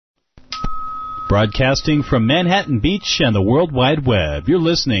Broadcasting from Manhattan Beach and the World Wide Web, you're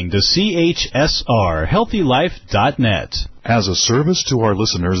listening to CHSR, HealthyLife.net. As a service to our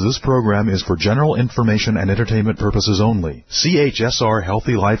listeners, this program is for general information and entertainment purposes only. CHSR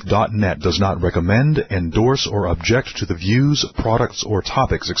HealthyLife.net does not recommend, endorse, or object to the views, products, or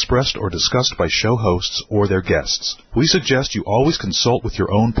topics expressed or discussed by show hosts or their guests. We suggest you always consult with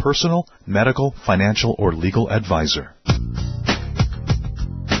your own personal, medical, financial, or legal advisor.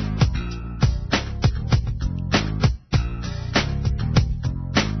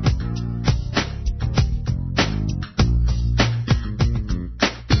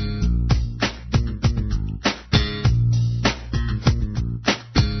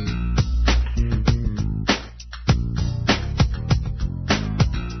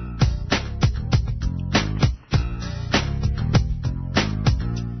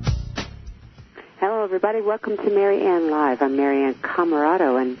 Everybody, welcome to Mary Ann Live. I'm Mary Ann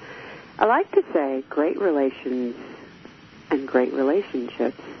Camarado, and I like to say great relations and great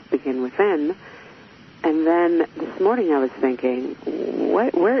relationships begin within. And then this morning I was thinking,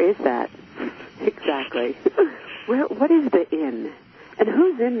 where is that exactly? What is the in? And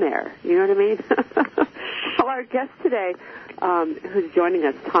who's in there? You know what I mean? Well, our guest today, who's joining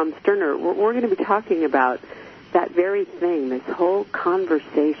us, Tom Sterner, we're going to be talking about that very thing, this whole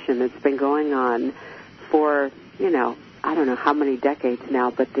conversation that's been going on for, I don't know how many decades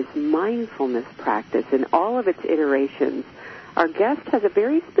now, but this mindfulness practice in all of its iterations. Our guest has a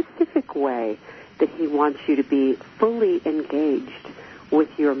very specific way that he wants you to be fully engaged with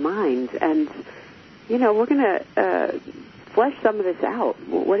your mind. And, we're going to flesh some of this out.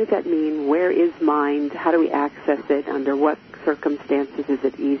 What does that mean? Where is mind? How do we access it? Under what circumstances is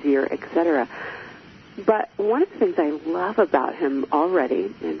it easier, etc.? But one of the things I love about him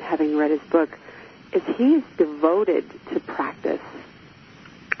already, and having read his book, is he is devoted to practice,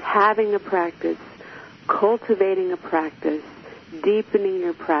 having a practice, cultivating a practice, deepening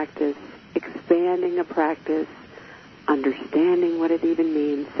your practice, expanding a practice, understanding what it even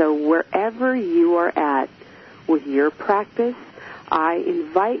means. So wherever you are at with your practice, I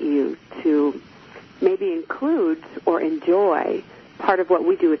invite you to maybe include or enjoy part of what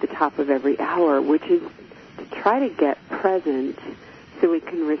we do at the top of every hour, which is to try to get present so we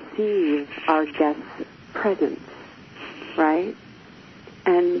can receive our guest's presence, right?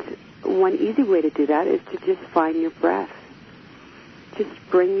 And one easy way to do that is to just find your breath. Just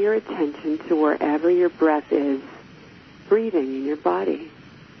bring your attention to wherever your breath is, breathing in your body.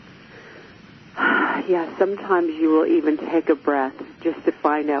 Yeah, sometimes you will even take a breath just to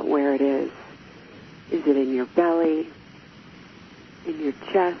find out where it is. Is it in your belly? In your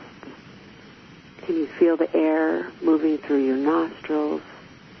chest? Can you feel the air moving through your nostrils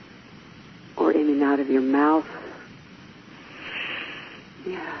or in and out of your mouth?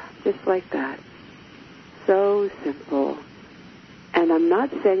 Yeah, just like that. So simple. And I'm not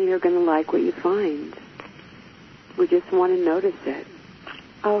saying you're going to like what you find. We just want to notice it.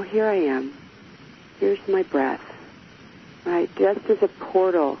 Oh, here I am. Here's my breath. Right? Just as a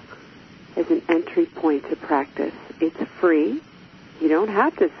portal, as an entry point to practice. It's free. You don't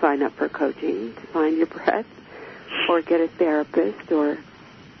have to sign up for coaching to find your breath or get a therapist or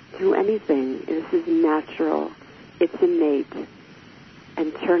do anything. This is natural. It's innate.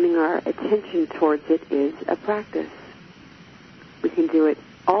 And turning our attention towards it is a practice. We can do it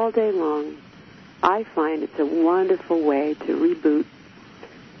all day long. I find it's a wonderful way to reboot.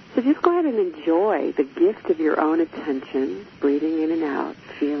 So just go ahead and enjoy the gift of your own attention, breathing in and out,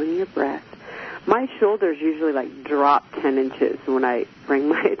 feeling your breath. My shoulders usually drop 10 inches when I bring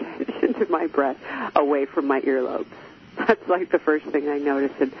my attention to my breath away from my earlobes. That's the first thing I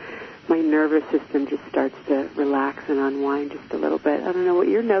notice, and my nervous system just starts to relax and unwind just a little bit. I don't know what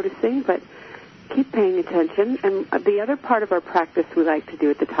you're noticing, but keep paying attention. And the other part of our practice we like to do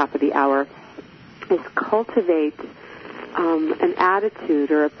at the top of the hour is cultivate an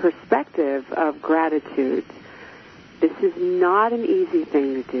attitude or a perspective of gratitude. This is not an easy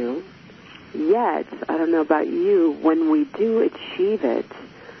thing to do. Yet, I don't know about you, when we do achieve it,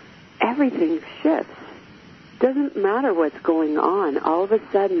 everything shifts. Doesn't matter what's going on. All of a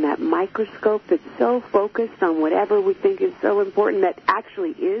sudden, that microscope that's so focused on whatever we think is so important, that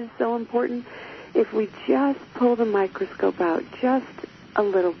actually is so important, if we just pull the microscope out just a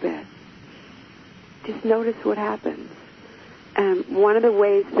little bit, just notice what happens. And one of the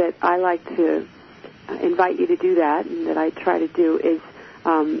ways that I like to invite you to do that, and that I try to do, is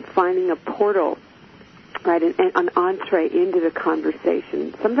finding a portal, right, an entree into the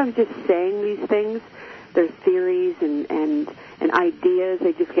conversation. Sometimes just saying these things, their theories and ideas,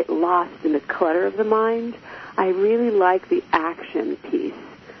 they just get lost in the clutter of the mind. I really like the action piece.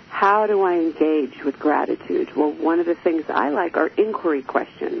 how do I engage with gratitude? Well, one of the things I like are inquiry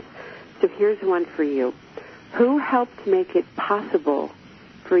questions. So here's one for you. Who helped make it possible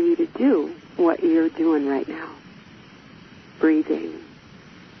for you to do what you're doing right now? Breathing,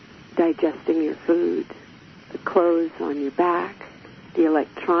 digesting your food, the clothes on your back, the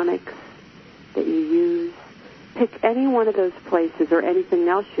electronics that you use. Pick any one of those places or anything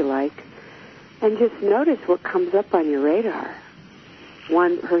else you like, and just notice what comes up on your radar.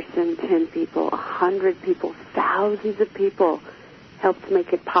 1 person, 10 people, 100 people, thousands of people helped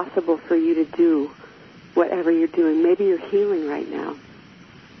make it possible for you to do whatever you're doing. Maybe you're healing right now.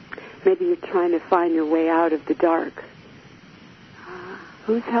 Maybe you're trying to find your way out of the dark.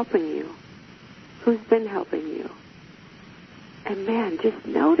 Who's helping you? Who's been helping you? And man, just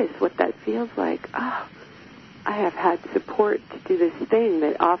notice what that feels like. Oh, I have had support to do this thing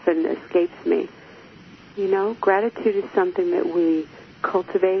that often escapes me. You know, gratitude is something that we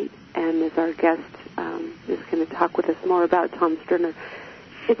cultivate, and as our guest is going to talk with us more about, Tom Sterner,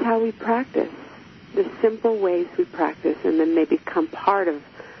 it's how we practice, the simple ways we practice, and then they become part of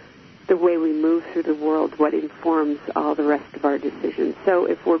the way we move through the world, what informs all the rest of our decisions. So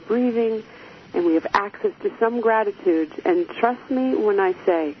if we're breathing and we have access to some gratitude, and trust me when I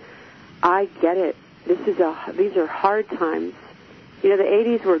say, I get it. These are hard times. You know, the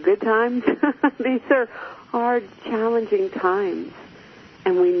 80s were good times. These are hard, challenging times.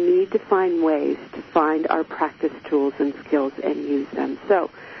 And we need to find ways to find our practice tools and skills and use them.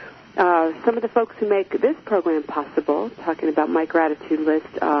 So some of the folks who make this program possible, talking about my gratitude list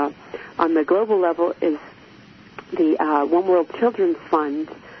on the global level, is the One World Children's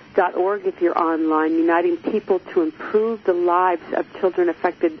Fund.org if you're online, uniting people to improve the lives of children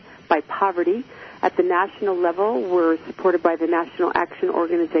affected by poverty. At the national level, we're supported by the National Action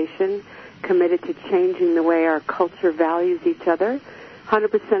Organization, committed to changing the way our culture values each other.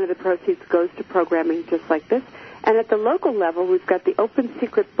 100% of the proceeds goes to programming just like this. And at the local level, we've got the Open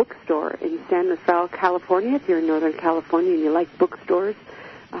Secret Bookstore in San Rafael, California. If you're in Northern California and you like bookstores,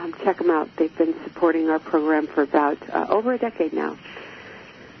 check them out. They've been supporting our program for about over a decade now.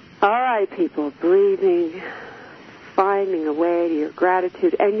 All right, people, breathing, finding a way to your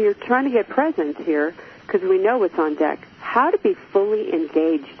gratitude. And you're trying to get present here because we know what's on deck. How to be fully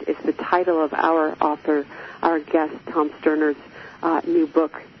engaged is the title of our author, our guest, Tom Sterner's new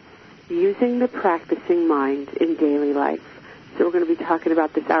book, Using the Practicing Mind in Daily Life. So we're going to be talking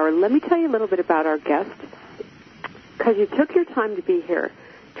about this hour. Let me tell you a little bit about our guest, because you took your time to be here.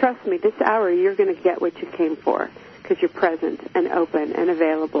 Trust me, this hour you're going to get what you came for, because you're present and open and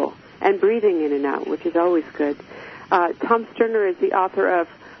available and breathing in and out, which is always good. Tom Sterner is the author of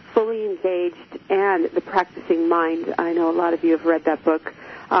Fully Engaged and The Practicing Mind. I know a lot of you have read that book.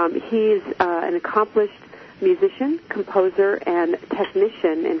 He's an accomplished musician, composer, and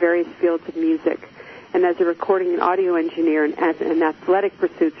technician in various fields of music. And as a recording and audio engineer and as in athletic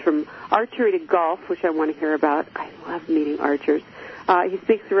pursuits from archery to golf, which I want to hear about. I love meeting archers. He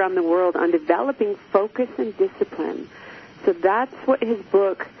speaks around the world on developing focus and discipline. So that's what his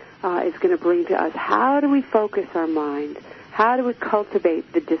book is going to bring to us. How do we focus our mind? How do we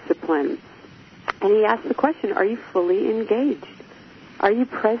cultivate the discipline? And he asks the question, are you fully engaged? Are you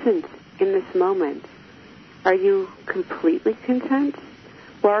present in this moment? Are you completely content?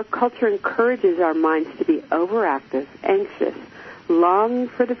 Well, our culture encourages our minds to be overactive, anxious, longing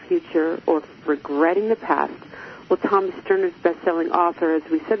for the future, or regretting the past. Well, Tom Sterner's best-selling author, as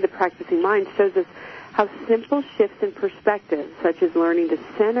we said, The Practicing Mind, shows us how simple shifts in perspective, such as learning to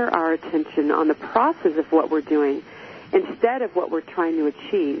center our attention on the process of what we're doing instead of what we're trying to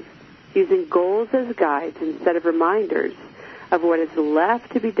achieve, using goals as guides instead of reminders of what is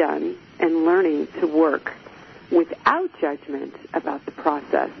left to be done, and learning to work without judgment about the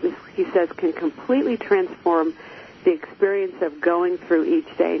process. This, he says, can completely transform the experience of going through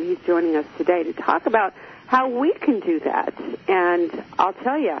each day. And he's joining us today to talk about how we can do that. And I'll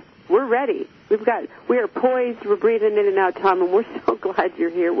tell you, we're ready. We are poised. We're breathing in and out, Tom, and we're so glad you're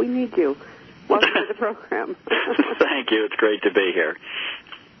here. We need you. Welcome to the program. Thank you. It's great to be here.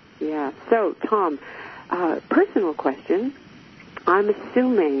 Yeah. So, Tom, personal question. I'm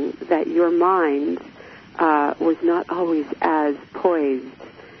assuming that your mind was not always as poised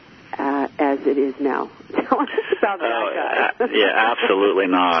as it is now. Tell us about that guy. Yeah, absolutely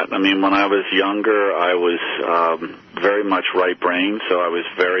not. I mean, when I was younger, I was very much right-brained, so I was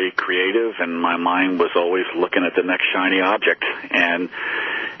very creative, and my mind was always looking at the next shiny object and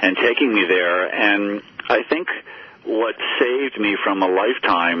taking me there. And I think what saved me from a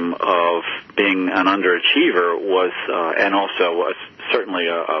lifetime of being an underachiever was, and also was certainly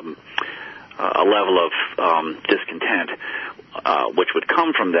a level of discontent, which would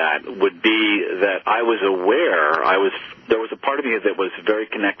come from that, would be that I was aware, there was a part of me that was very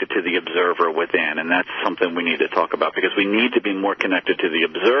connected to the observer within, and that's something we need to talk about, because we need to be more connected to the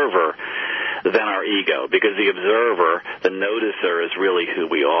observer than our ego, because the observer, the noticer, is really who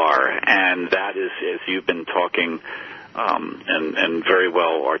we are, and that is, as you've been talking and very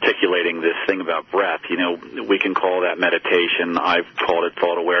well articulating this thing about breath, we can call that meditation. I've called it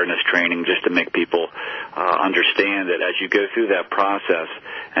thought awareness training, just to make people understand that as you go through that process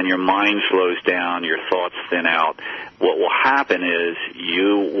and your mind slows down, your thoughts thin out, what will happen is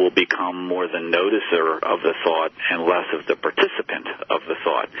you will become more the noticer of the thought and less of the participant of the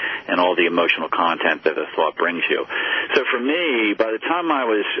thought and all the emotional content that the thought brings you. So for me, by the time I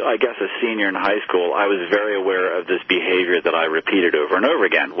was, I guess, a senior in high school, I was very aware of this behavior that I repeated over and over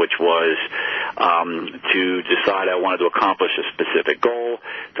again, which was to decide I wanted to accomplish a specific goal,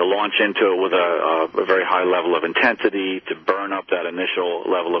 to launch into it with a very high level of intensity, to burn up that initial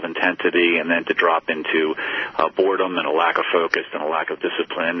level of intensity, and then to drop into boredom and a lack of focus and a lack of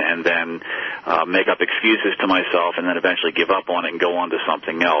discipline, and then make up excuses to myself, and then eventually give up on it and go on to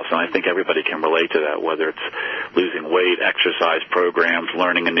something else. And I think everybody can relate to that, whether it's losing weight, exercise programs,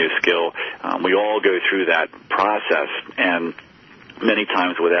 learning a new skill. We all go through that process, and many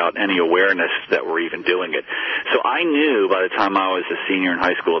times without any awareness that we're even doing it. So I knew by the time I was a senior in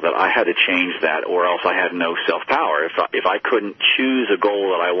high school that I had to change that, or else I had no self-power. If I couldn't choose a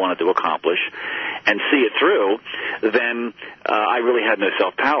goal that I wanted to accomplish and see it through, then I really had no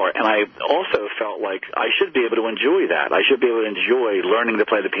self-power. And I also felt like I should be able to enjoy that. I should be able to enjoy learning to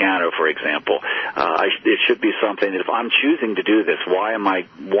play the piano, for example. It should be something that if I'm choosing to do this, why am I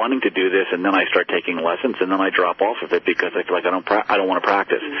wanting to do this, and then I start taking lessons, and then I drop off of it because I feel like I don't want to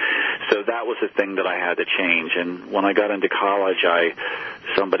practice. So that was the thing that I had to change. And when I got into college,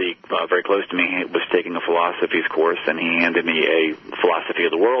 somebody very close to me was taking a philosophy course, and he handed me a philosophy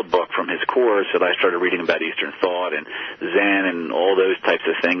of the world book from his course, and I started reading about Eastern thought and Zen and all those types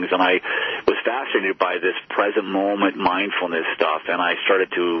of things. And I was fascinated by this present moment mindfulness stuff, and I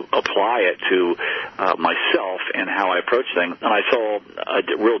started to apply it to myself and how I approach things. And I saw a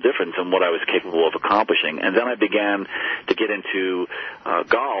real difference in what I was capable of accomplishing. And then I began to get into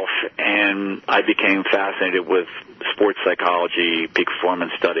golf, and I became fascinated with sports psychology, peak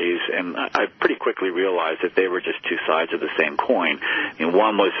performance studies, and I pretty quickly realized that they were just two sides of the same coin.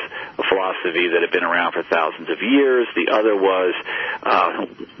 One was a philosophy that had been around for thousands of years. The other was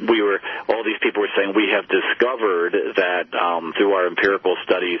all these people were saying we have discovered that through our empirical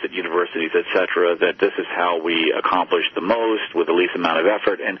studies at universities, etc., that this is how we accomplish the most with the least amount of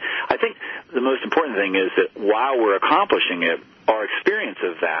effort. And I think the most important thing is that while we're accomplishing it, our experience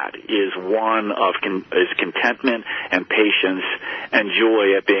of that is one of contentment and patience and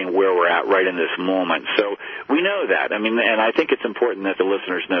joy at being where we're at right in this moment. So we know that. And I think it's important that the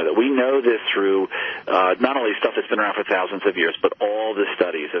listeners know that we know this through not only stuff that's been around for thousands of years, but all the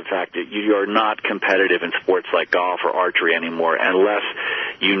studies. In fact, you are not competitive in sports like golf or archery anymore unless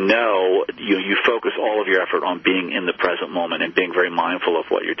you focus all of your effort on being in the present moment and being very mindful of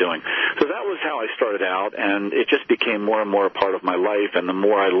what you're doing. So that was how I started out, and it just became more and more a part of my life, and the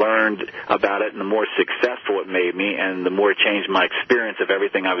more I learned about it and the more successful it made me and the more it changed my experience of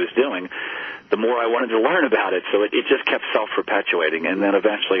everything I was doing, the more I wanted to learn about it. So it just kept self-perpetuating, and then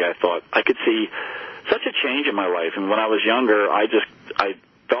eventually I thought I could see such a change in my life. And when I was younger, I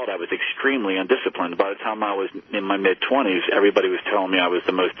felt I was extremely undisciplined. By the time I was in my mid-20s, everybody was telling me I was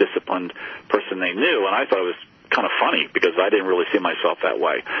the most disciplined person they knew, and I thought it was kind of funny because I didn't really see myself that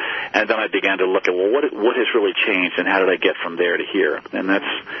way. And then I began to look at, well, what has really changed, and how did I get from there to here? And that's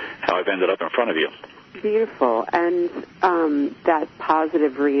how I've ended up in front of you. Beautiful. And that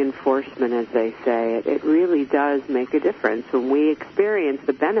positive reinforcement, as they say, it really does make a difference. When we experience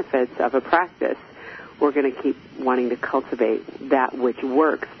the benefits of a practice, we're going to keep wanting to cultivate that which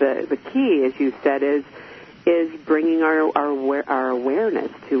works. The key, as you said, is bringing our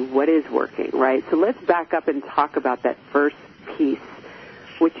awareness to what is working, right? So let's back up and talk about that first piece,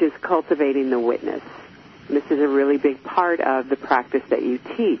 which is cultivating the witness. This is a really big part of the practice that you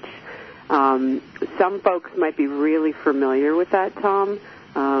teach. Some folks might be really familiar with that, Tom,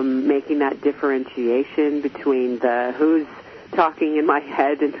 making that differentiation between the who's talking in my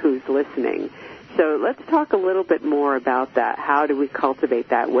head and who's listening. So let's talk a little bit more about that. How do we cultivate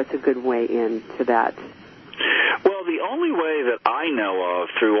that? What's a good way into that? Well, the only way that I know of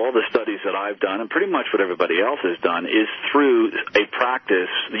through all the studies that I've done, and pretty much what everybody else has done, is through a practice.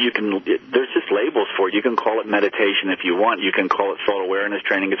 There's just labels for it. You can call it meditation if you want. You can call it thought awareness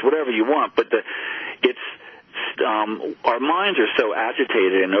training. It's whatever you want, but it's our minds are so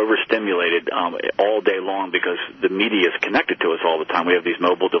agitated and overstimulated all day long because the media is connected to us all the time. We have these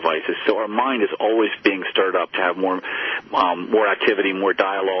mobile devices, so our mind is always being stirred up to have more activity, more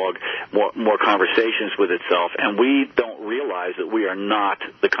dialogue, more conversations with itself, and we don't realize that we are not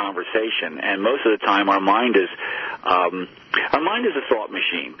the conversation. And most of the time, our mind is a thought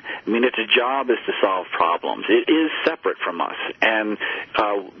machine. I mean, its job is to solve problems. It is separate from us, and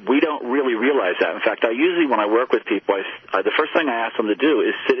we don't really realize that. In fact, I usually, when I work with people, the first thing I ask them to do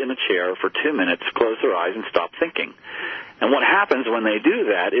is sit in a chair for 2 minutes, close their eyes, and stop thinking. And what happens when they do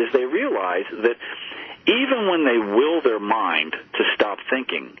that is they realize that even when they will their mind to stop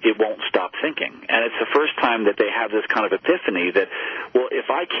thinking, it won't stop thinking. And it's the first time that they have this kind of epiphany that, well, if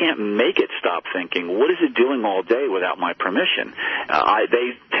I can't make it stop thinking, what is it doing all day without my permission?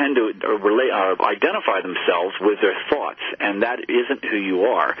 They tend to identify themselves with their thoughts, and that isn't who you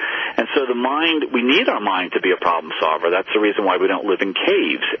are. And so the mind, we need our mind to be a problem solver. That's the reason why we don't live in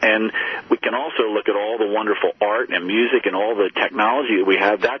caves. And we can also look at all the wonderful art and music and all the technology that we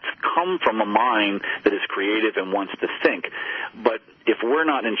have. That's come from a mind that is creative and wants to think. But if we're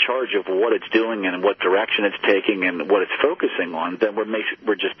not in charge of what it's doing and what direction it's taking and what it's focusing on, then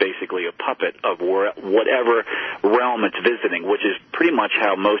we're just basically a puppet of whatever realm it's visiting, which is pretty much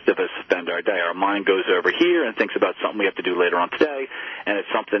how most of us spend our day. Our mind goes over here and thinks about something we have to do later on today, and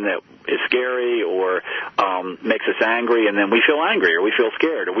it's something that is scary or makes us angry, and then we feel angry or we feel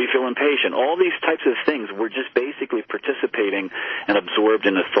scared or we feel impatient. All these types of things, we're just basically participating and absorbed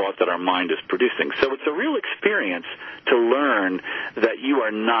in the thought that our mind is producing. So it's a real experience to learn that you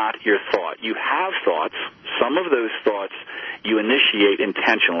are not your thought. You have thoughts. Some of those thoughts you initiate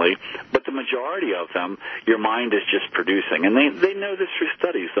intentionally, but the majority of them your mind is just producing. And they know this through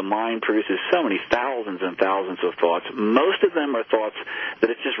studies. The mind produces so many thousands and thousands of thoughts. Most of them are thoughts that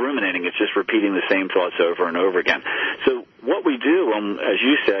it's just ruminating. It's just repeating the same thoughts over and over again. So what we do, as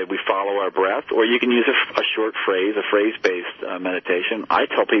you said, we follow our breath, or you can use a short phrase, a phrase-based meditation. I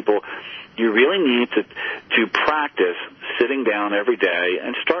tell people you really need to practice sitting down every day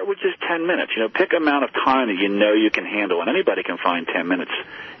and start with just 10 minutes. You know, pick an amount of time that you know you can handle, and anybody can find 10 minutes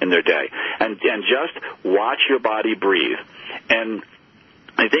in their day. And just watch your body breathe. And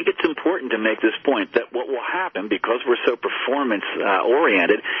I think it's important to make this point that what will happen, because we're so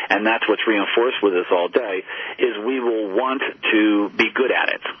performance-oriented, and that's what's reinforced with us all day, is we will want to be good at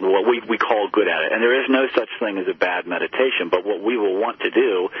it, what we call good at it. And there is no such thing as a bad meditation, but what we will want to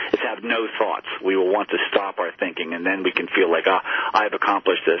do is have no thoughts. We will want to stop our thinking, and then we can feel like, I've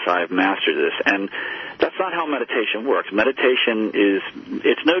accomplished this, I've mastered this. And that's not how meditation works. Meditation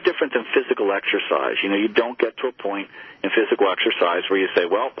it's no different than physical exercise. You know, you don't get to a point in physical exercise where you say,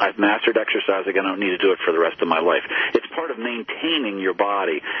 well, I've mastered exercise, I don't need to do it for the rest of my life. It's part of maintaining your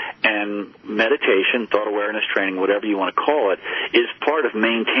body. And meditation, thought awareness training, whatever you want to call it, is part of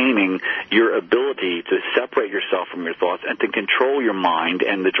maintaining your ability to separate yourself from your thoughts and to control your mind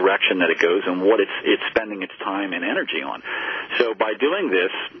and the direction that it goes and what it's spending its time and energy on. So by doing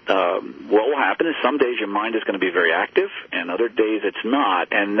this, what will happen is some days your mind is going to be very active and other days it's not,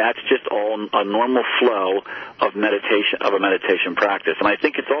 and that's just all a normal flow of a meditation practice. And I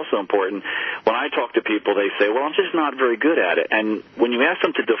think it's also important when I talk to people, they say, well, I'm just not very good at it. And when you ask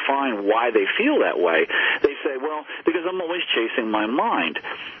them to define why they feel that way, they say, well, because I'm always chasing my mind.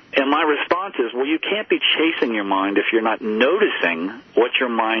 And my response is, well, you can't be chasing your mind if you're not noticing what your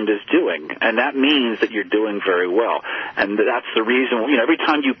mind is doing. And that means that you're doing very well. And that's the reason, every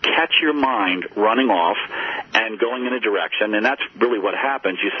time you catch your mind running off and going in a direction, and that's really what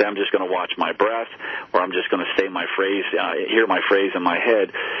happens. You say, I'm just going to watch my breath, or I'm just going to say my phrase, hear my phrase in my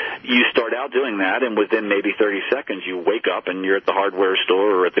head. You start out doing that, and within maybe 30 seconds, you wake up and you're at the hardware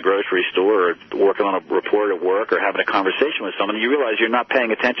store or at the grocery store or working on a report at work or having a conversation with someone, and you realize you're not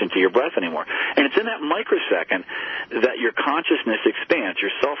paying attention to your breath anymore. And it's in that microsecond that your consciousness expands,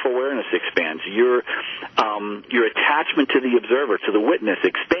 your self-awareness expands, your attachment to the observer, to the witness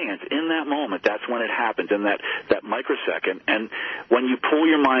expands. In that moment, that's when it happens, in that microsecond. And when you pull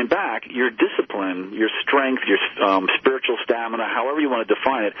your mind back, your discipline, your strength, your spiritual stamina, however you want to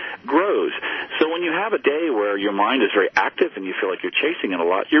define it, grows. So when you have a day where your mind is very active and you feel like you're chasing it a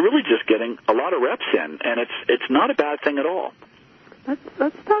lot, you're really just getting a lot of reps in, and it's not a bad thing at all.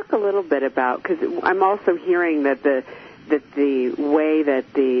 Let's talk a little bit about, because I'm also hearing that the way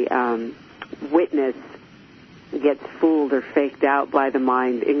that the witness gets fooled or faked out by the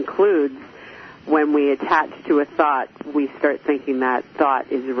mind includes when we attach to a thought, we start thinking that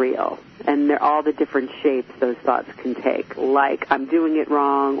thought is real. And they're all the different shapes those thoughts can take, like I'm doing it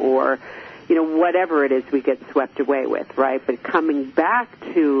wrong, or whatever it is we get swept away with, right? But coming back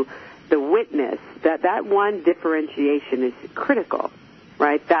to the witness, that one differentiation is critical,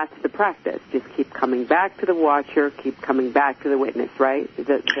 right? That's the practice. Just keep coming back to the watcher, keep coming back to the witness, right?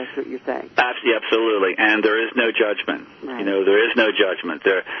 That's what you're saying. Absolutely. And there is no judgment. Right. You know, there is no judgment.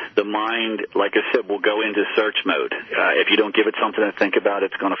 The mind, like I said, will go into search mode. If you don't give it something to think about,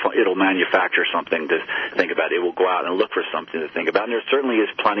 it'll manufacture something to think about. It will go out and look for something to think about. And there certainly is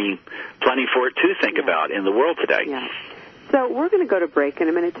plenty for it to think about in the world today. Yeah. So we're going to go to break in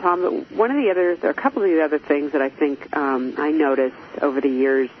a minute, Tom, but a couple of the other things that I think I noticed over the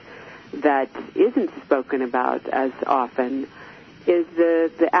years that isn't spoken about as often is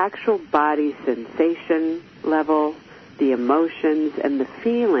the actual body sensation level, the emotions, and the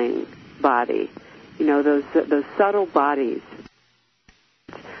feeling body, you know, those subtle bodies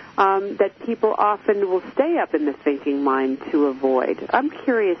that people often will stay up in the thinking mind to avoid. I'm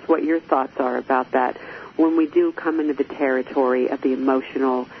curious what your thoughts are about that when we do come into the territory of the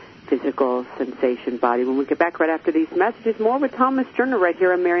emotional, physical sensation body. When we get back right after these messages, more with Thomas Sterner right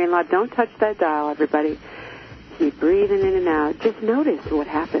here on Marianne Live. Don't touch that dial, everybody. Keep breathing in and out. Just notice what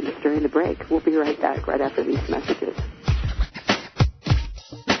happens during the break. We'll be right back right after these messages.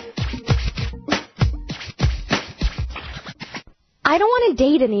 I don't want to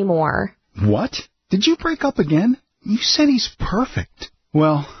date anymore. What? Did you break up again? You said he's perfect.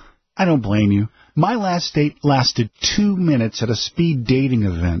 Well, I don't blame you. My last date lasted 2 minutes at a speed dating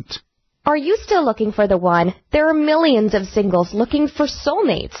event. Are you still looking for the one? There are millions of singles looking for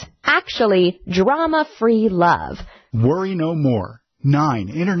soulmates. Actually, drama-free love. Worry no more.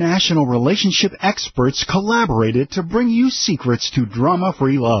 9 international relationship experts collaborated to bring you secrets to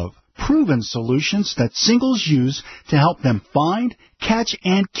drama-free love. Proven solutions that singles use to help them find, catch,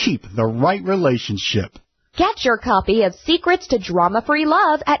 and keep the right relationship. Get your copy of Secrets to Drama-Free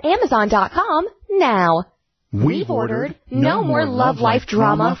Love at Amazon.com now. We've ordered No More Love Life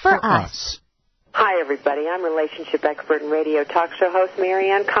Drama for Us. Hi, everybody. I'm relationship expert and radio talk show host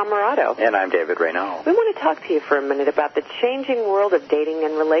Marianne Camarado. And I'm David Raynaud. We want to talk to you for a minute about the changing world of dating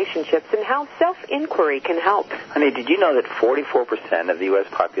and relationships and how self-inquiry can help. Honey, did you know that 44% of the U.S.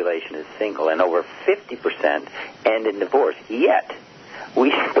 population is single and over 50% end in divorce? Yet, we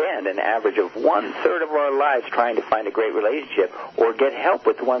spend an average of 1/3 of our lives trying to find a great relationship or get help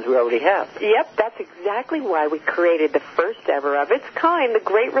with the ones we already have. Yep, that's exactly why we created the first ever of its kind, the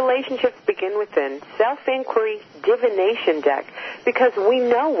Great Relationships Begin Within Self-Inquiry Divination Deck, because we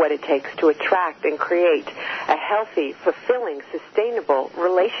know what it takes to attract and create a healthy, fulfilling, sustainable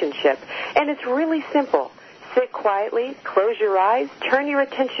relationship. And it's really simple. Sit quietly, close your eyes, turn your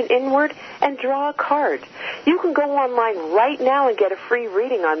attention inward, and draw a card. You can go online right now and get a free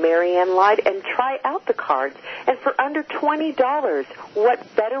reading on Marianne Live and try out the cards. And for under $20, what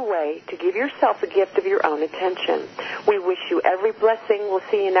better way to give yourself a gift of your own attention? We wish you every blessing. We'll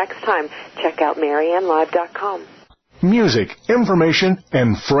see you next time. Check out MarianneLive.com. Music, information,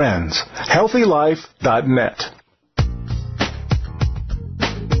 and friends. HealthyLife.net.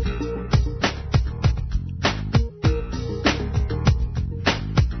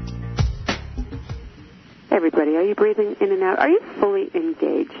 Everybody, are you breathing in and out? Are you fully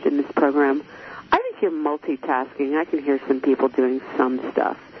engaged in this program? I think you're multitasking. I can hear some people doing some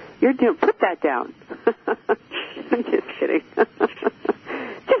stuff. Put that down. I'm just kidding.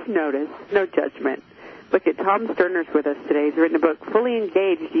 Just notice, no judgment. Look at Tom Sterner's with us today. He's written a book, Fully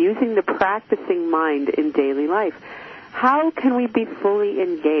Engaged, Using the Practicing Mind in Daily Life. How can we be fully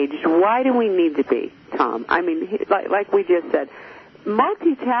engaged? Why do we need to be, Tom? I mean, like we just said,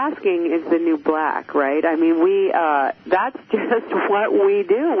 multitasking is the new black, right? I mean, that's just what we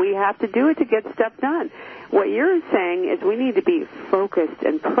do. We have to do it to get stuff done. What you're saying is we need to be focused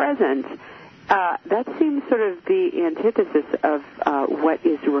and present. That seems sort of the antithesis of what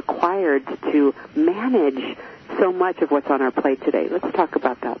is required to manage so much of what's on our plate today. Let's talk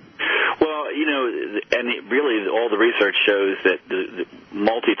about that. Well, you know, and really all the research shows that the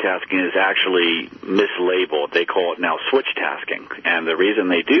multitasking is actually mislabeled. They call it now switch tasking. And the reason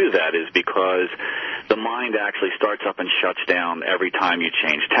they do that is because the mind actually starts up and shuts down every time you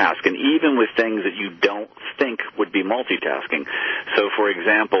change task, and even with things that you don't think would be multitasking. So, for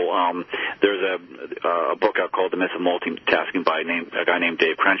example, there's a book out called The Myth of Multitasking by a guy named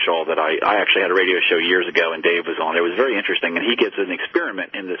Dave Crenshaw that I actually had a radio show years ago, and Dave was on. It was very interesting, and he gives an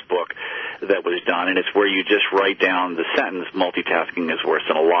experiment in this book that was done, and it's where you just write down the sentence, multitasking is worse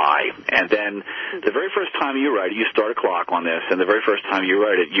than a lie. And then the very first time you write it, you start a clock on this, and the very first time you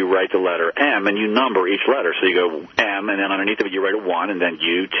write it, you write the letter M, and you number each letter. So you go M, and then underneath of it you write a 1, and then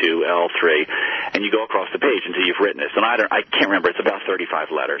U, 2, L, 3, and you go across the page until you've written it. So I can't remember. It's about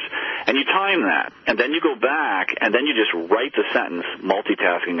 35 letters. And you time that, and then you go back, and then you just write the sentence,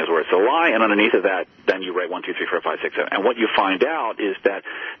 multitasking is where it's a lie, and underneath of that, then you write 1, 2, 3, 4, 5, 6, 7. And what you find out is that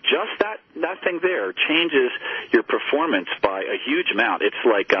just that thing there changes your performance by a huge amount. It's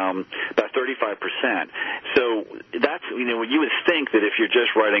like about 35%. So that's, you would think that if you're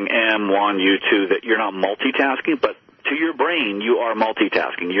just writing M, 1, U, 2, that you're not multitasking, but to your brain, you are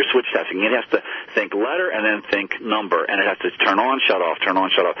multitasking. You're switch tasking. It has to think letter and then think number, and it has to turn on, shut off, turn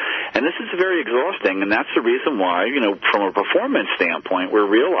on, shut off. And this is very exhausting, and that's the reason why, from a performance standpoint, we're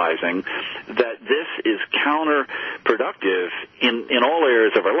realizing that this is counterproductive in all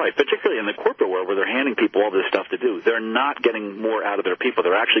areas of our life, particularly in the corporate world where they're handing people all this stuff to do. They're not getting more out of their people.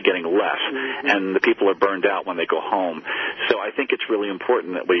 They're actually getting less, and the people are burned out when they go home. So I think it's really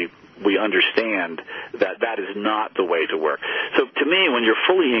important that we understand that is not the way to work. So to me, when you're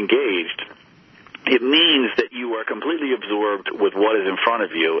fully engaged, it means that you are completely absorbed with what is in front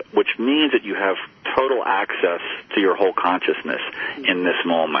of you, which means that you have total access to your whole consciousness in this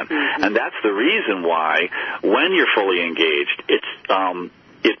moment. And that's the reason why, when you're fully engaged,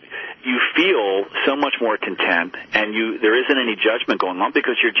 you feel so much more content, and there isn't any judgment going on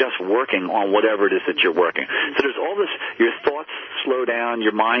because you're just working on whatever it is that you're working. So there's all this, your thoughts slow down,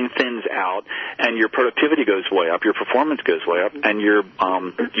 your mind thins out, and your productivity goes way up, your performance goes way up, and your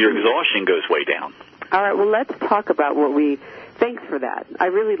exhaustion goes way down. All right, well, let's talk about thanks for that. I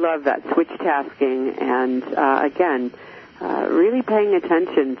really love that, switch tasking, and again, really paying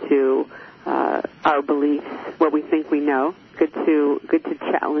attention to our beliefs, what we think we know. Good to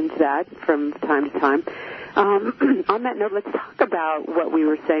challenge that from time to time. On that note, let's talk about what we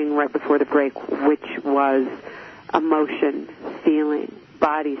were saying right before the break, which was emotion, feeling,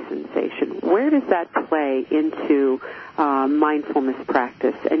 body sensation. Where does that play into mindfulness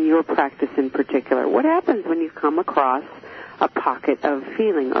practice, and your practice in particular? What happens when you come across a pocket of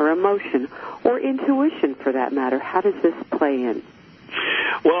feeling or emotion, or intuition for that matter? How does this play in?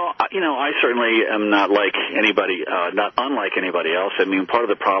 Well, I certainly am not unlike anybody else. I mean, part of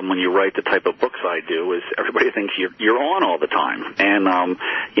the problem when you write the type of books I do is everybody thinks you're on all the time. And,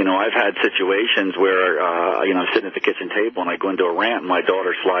 I've had situations where, I'm sitting at the kitchen table and I go into a rant and my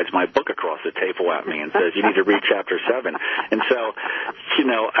daughter slides my book across the table at me and says, you need to read chapter 7. And so,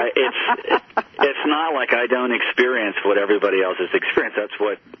 it's not like I don't experience what everybody else has experienced. That's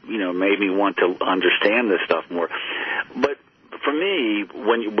what, made me want to understand this stuff more. But for me,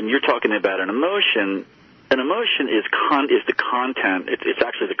 when you're talking about an emotion is the content. It's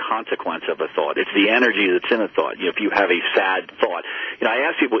actually the consequence of a thought. It's the energy that's in a thought. If you have a sad thought, I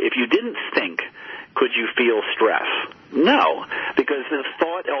ask people, if you didn't think, could you feel stress? No, because the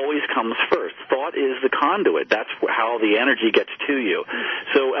thought always comes first. Thought is the conduit. That's how the energy gets to you.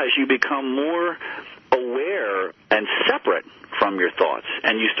 So as you become more aware and separate from your thoughts,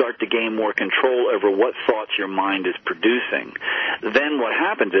 and you start to gain more control over what thoughts your mind is producing, then what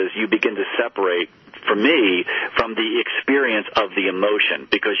happens is you begin to separate, for me, from the experience of the emotion,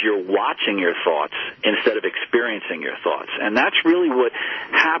 because you're watching your thoughts instead of experiencing your thoughts. And that's really what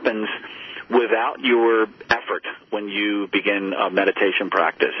happens without your effort when you begin a meditation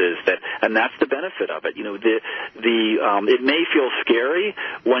practice, and that's the benefit of it. It may feel scary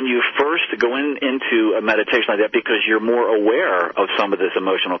when you first go into a meditation like that, because you're more aware of some of this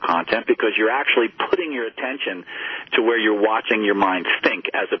emotional content, because you're actually putting your attention to where you're watching your mind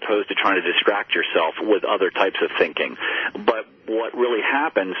think, as opposed to trying to distract yourself with other types of thinking. But what really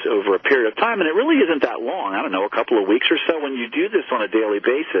happens over a period of time, and it really isn't that long, I don't know, a couple of weeks or so, when you do this on a daily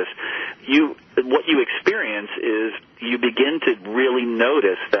basis, what you experience is you begin to really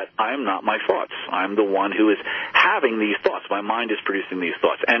notice that I'm not my thoughts. I'm the one who is having these thoughts. My mind is producing these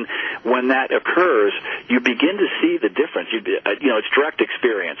thoughts. And when that occurs, you begin to see the difference. It's direct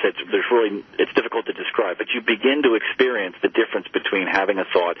experience. It's difficult to describe, but you begin to experience the difference between having a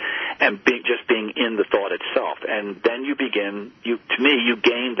thought and just being in the thought itself. And then you gain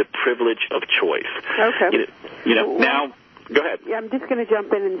the privilege of choice. Okay. Now, go ahead. Yeah, I'm just going to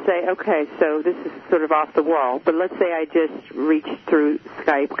jump in and say, okay, so this is sort of off the wall, but let's say I just reached through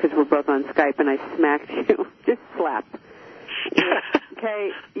Skype, because we're both on Skype, and I smacked you. Just slap.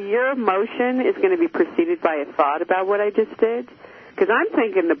 Okay, your emotion is going to be preceded by a thought about what I just did? Because I'm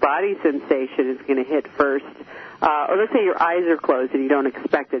thinking the body sensation is going to hit first. Or let's say your eyes are closed and you don't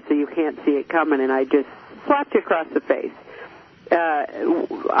expect it, so you can't see it coming, and I just slapped you across the face.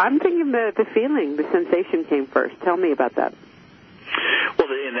 I'm thinking the feeling, the sensation came first. Tell me about that. Well,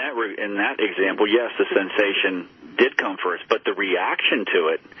 in that example, yes, the sensation did come first, but the reaction to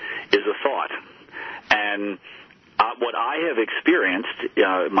it is a thought. And what I have experienced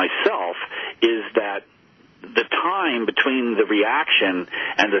myself is that the time between the reaction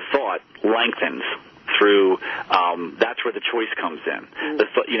and the thought lengthens through, that's where the choice comes in.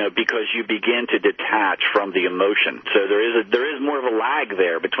 Because you begin to detach from the emotion. So there is more of a lag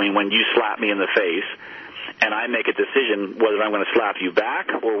there between when you slap me in the face and I make a decision whether I'm going to slap you back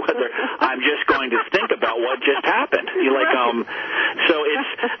or whether I'm just going to think about what just happened. So it's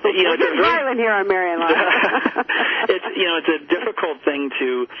it's a very here on Marian Live. it's a difficult thing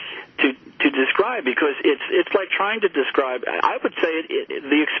to describe because it's like trying to describe. I would say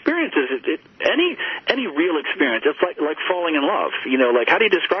the experience is any real experience. It's like falling in love. Like how do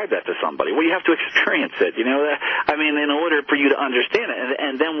you describe that to somebody? Well, you have to experience it. In order for you to understand it,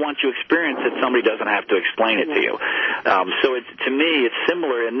 and then once you experience it, somebody doesn't have to explain it to you. So to me, it's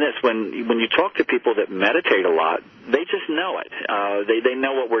similar in this. When you talk to people that meditate a lot, they just know it. They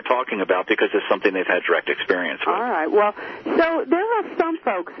know what we're talking about because it's something they've had direct experience with. All right. Well, so there are some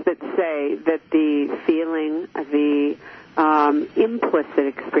folks that say that the feeling, the implicit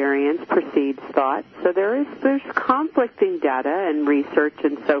experience precedes thought. So there's conflicting data and research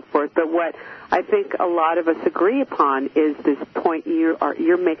and so forth. But what I think a lot of us agree upon is this point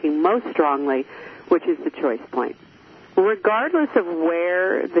you're making most strongly, which is the choice point. Regardless of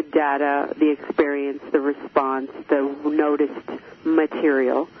where the data, the experience, the response, the noticed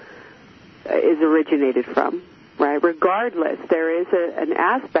material is originated from, right? Regardless, there is an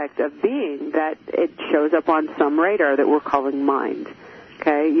aspect of being that it shows up on some radar that we're calling mind.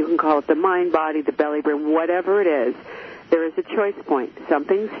 Okay? You can call it the mind body, the belly brain, whatever it is. There is a choice point.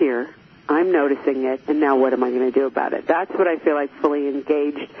 Something's here. I'm noticing it, and now what am I going to do about it? That's what I feel like Fully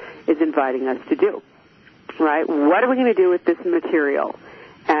Engaged is inviting us to do, right? What are we going to do with this material?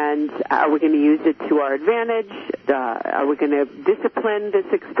 And are we going to use it to our advantage? Are we going to discipline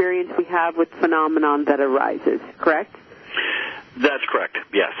this experience we have with phenomenon that arises, correct? That's correct,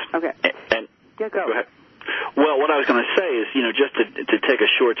 yes. Okay. And go ahead. Well, what I was going to say is, just to take a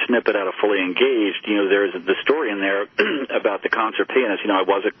short snippet out of Fully Engaged, there's the story in there about the concert pianist. I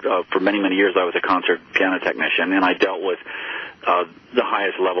was, for many, many years, I was a concert piano technician, and I dealt with the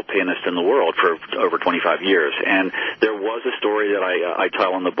highest level pianist in the world for over 25 years. And there was a story that I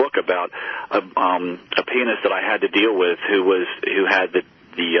tell in the book about a pianist that I had to deal with who had the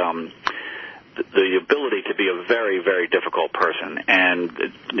ability to be a very, very difficult person. And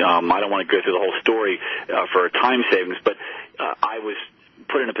I don't want to go through the whole story for time savings, but I was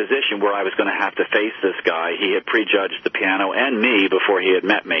put in a position where I was going to have to face this guy. He had prejudged the piano and me before he had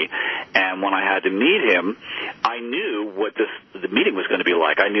met me. And when I had to meet him, I knew what the meeting was going to be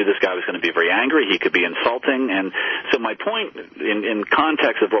like. I knew this guy was going to be very angry. He could be insulting. And so my point in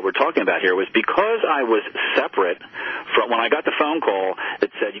context of what we're talking about here was because I was separate from when I got the phone call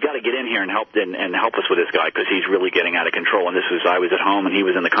that said, you got to get in here and help us with this guy because he's really getting out of control. And I was at home and he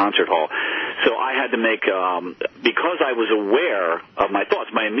was in the concert hall. So I had to make, because I was aware of my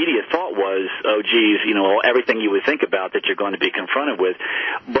thoughts, my immediate thought was, oh, geez, everything you would think about that you're going to be confronted with.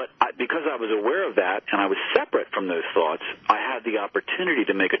 But because I was aware of that and I was separate from those thoughts, I had the opportunity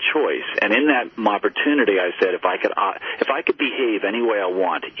to make a choice. And in that opportunity, I said, if I could behave any way I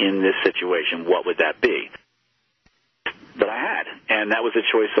want in this situation, what would that be? That I had, and that was the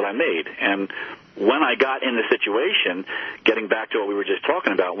choice that I made. And when I got in the situation, getting back to what we were just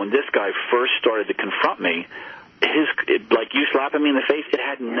talking about, when this guy first started to confront me, like you slapping me in the face, it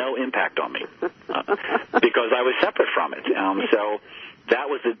had no impact on me because I was separate from it. So that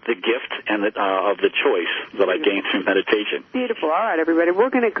was the gift and of the choice that I gained through meditation. Beautiful. All right, everybody, we're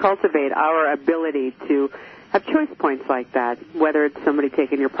going to cultivate our ability to have choice points like that, whether it's somebody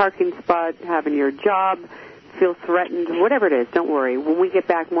taking your parking spot, having your job, feel threatened, whatever it is, don't worry. When we get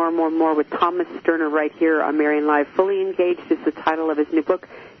back more and more and more with Thomas Sterner right here on Marian Live, Fully Engaged is the title of his new book.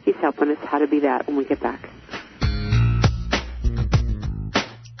 He's helping us how to be that when we get back.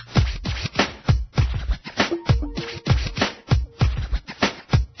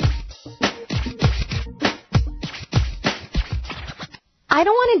 I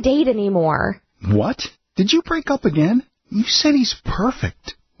don't want to date anymore. What? Did you break up again? You said he's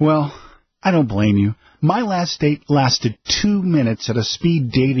perfect. Well, I don't blame you. My last date lasted 2 minutes at a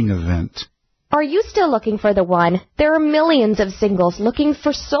speed dating event. Are you still looking for the one? There are millions of singles looking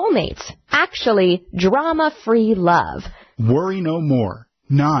for soulmates. Actually, drama-free love. Worry no more.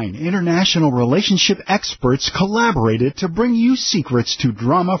 9 international relationship experts collaborated to bring you secrets to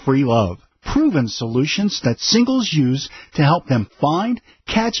drama-free love. Proven solutions that singles use to help them find,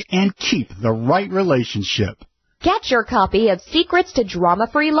 catch, and keep the right relationship. Get your copy of Secrets to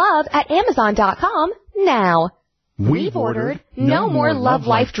Drama-Free Love at Amazon.com now. We've ordered no more love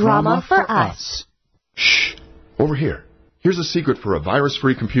life drama for us. Shh. Over here. Here's a secret for a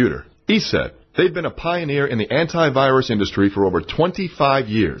virus-free computer. ESET. They've been a pioneer in the antivirus industry for over 25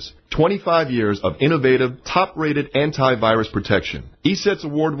 years. 25 years of innovative, top-rated antivirus protection. ESET's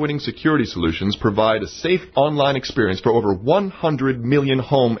award-winning security solutions provide a safe online experience for over 100 million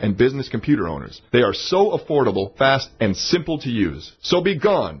home and business computer owners. They are so affordable, fast, and simple to use. So be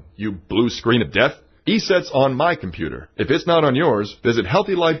gone, you blue screen of death. ESET's on my computer. If it's not on yours, visit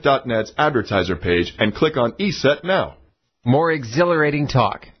HealthyLife.net's advertiser page and click on ESET now. More exhilarating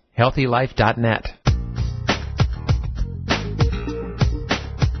talk. HealthyLife.net.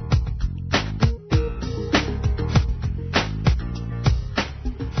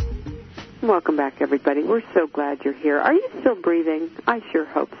 Welcome back, everybody. We're so glad you're here. Are you still breathing? I sure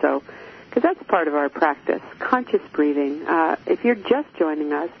hope so, because that's part of our practice, conscious breathing. If you're just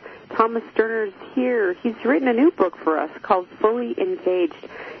joining us, Thomas Sterner's here. He's written a new book for us called Fully Engaged,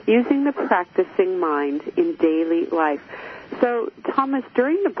 Using the Practicing Mind in Daily Life. So, Thomas,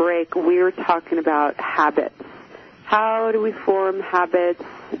 during the break, we were talking about habits. How do we form habits?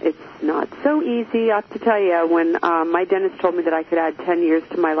 It's not so easy. I have to tell you, when my dentist told me that I could add 10 years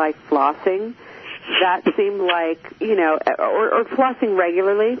to my life flossing, that seemed like, or flossing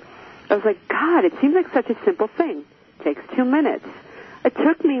regularly. I was like, God, it seems like such a simple thing. It takes 2 minutes. It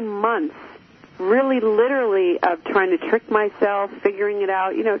took me months, really literally, of trying to trick myself, figuring it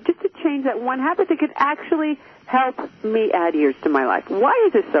out, just to change that one habit that could actually help me add years to my life. Why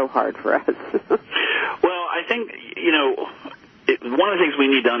is it so hard for us? Well, I think, one of the things we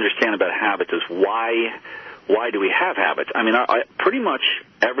need to understand about habits is why do we have habits? I mean, pretty much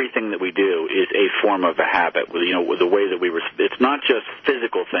everything that we do is a form of a habit. With the way that it's not just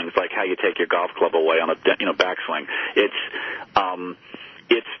physical things like how you take your golf club away on a backswing.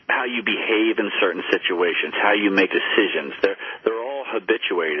 It's how you behave in certain situations, how you make decisions. They're all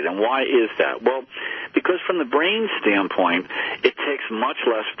habituated. And why is that? Well, because from the brain standpoint, it takes much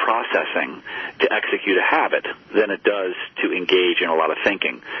less processing to execute a habit than it does to engage in a lot of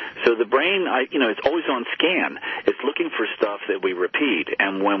thinking. So the brain, it's always on scan. It's looking for stuff that we repeat.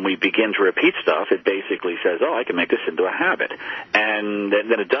 And when we begin to repeat stuff, it basically says, oh, I can make this into a habit. And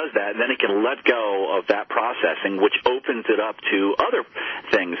then it does that, and then it can let go of that processing, which opens it up to other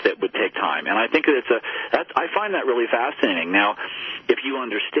things that would take time. And I think I find that really fascinating. Now, if you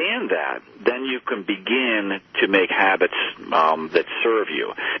understand that, then you can begin to make habits that serve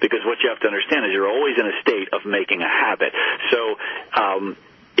you. Because what you have to understand is you're always in a state of making a habit. So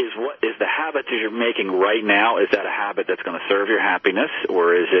is the habit that you're making right now, is that a habit that's going to serve your happiness,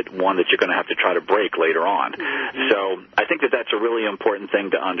 or is it one that you're going to have to try to break later on? Mm-hmm. So I think that that's a really important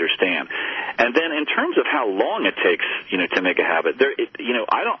thing to understand. And then in terms of how long it takes, to make a habit,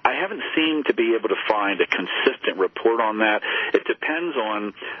 I haven't seemed to be able to find a consistent report on that. It depends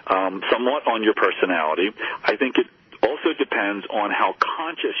on somewhat on your personality. I think it also depends on how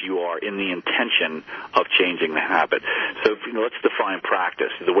conscious you are in the intention of changing the habit. So let's define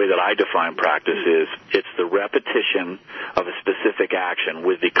practice. The way that I define practice is it's the repetition of a specific action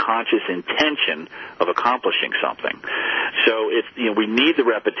with the conscious intention of accomplishing something. So we need the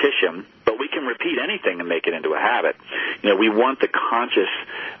repetition, but we can repeat anything and make it into a habit. We want the conscious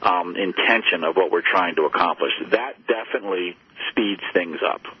intention of what we're trying to accomplish. That definitely speeds things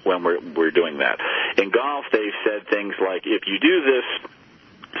up when we're doing that. In golf, they've said things like, if you do this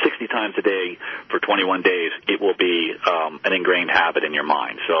 60 times a day for 21 days, it will be an ingrained habit in your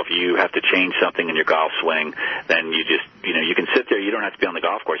mind. So if you have to change something in your golf swing, then you just, you can sit there. You don't have to be on the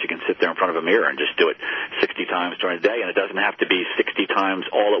golf course. You can sit there in front of a mirror and just do it 60 times during the day, and it doesn't have to be 60 times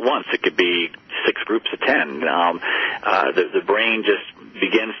all at once. It could be 6 groups of 10. The brain just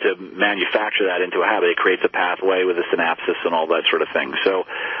begins to manufacture that into a habit. It creates a pathway with a synapses and all that sort of thing. So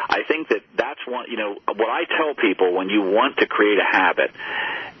I think that's one, what I tell people when you want to create a habit,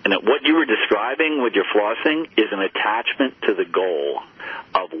 and what you were describing with your flossing is an attachment to the goal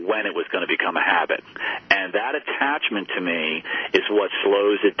of when it was going to become a habit. And that attachment to me is what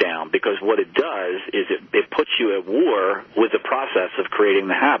slows it down, because what it does is it puts you at war with the process of creating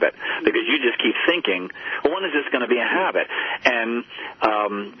the habit, because you just keep thinking, well, when is this going to be a habit? And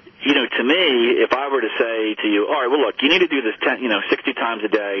to me, if I were to say to you, all right, well, look, you need to do this 60 times a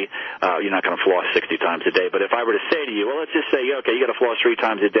day. You're not going to floss 60 times a day. But if I were to say to you, well, let's just say, okay, you got to floss 3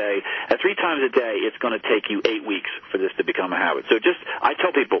 times a day. At 3 times a day, it's going to take you 8 weeks for this to become a habit. So I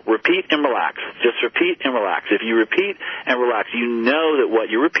tell people, repeat and relax. Just repeat and relax. relax. If you repeat and relax, you know that what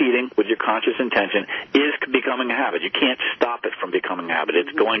you're repeating with your conscious intention is becoming a habit. You can't stop it from becoming a habit.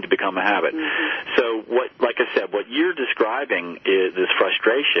 It's going to become a habit. So like I said, what you're describing is this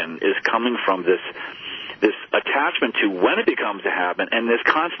frustration is coming from this attachment to when it becomes a habit and this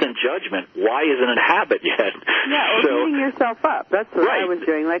constant judgment, why isn't it a habit yet? Yeah, or beating yourself up. That's what I was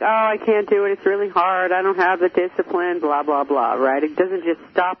doing. Like, oh, I can't do it. It's really hard. I don't have the discipline, blah, blah, blah, right? It doesn't just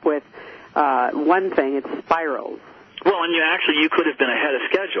stop with one thing. It spirals. Well, and you could have been ahead of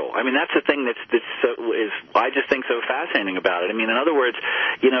schedule. I mean, that's the thing that's I just think so fascinating about it. I mean, in other words,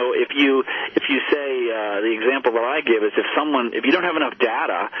 if you say the example that I give is if you don't have enough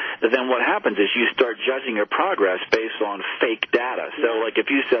data, then what happens is you start judging your progress based on fake data. So, like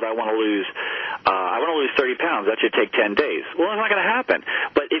if you said I want to lose 30 pounds, that should take 10 days. Well, it's not going to happen.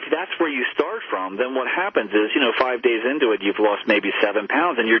 But if that's where you start from, then what happens is 5 days into it, you've lost maybe 7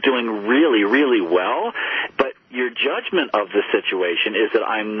 pounds, and you're doing really, really well, but your judgment of the situation is that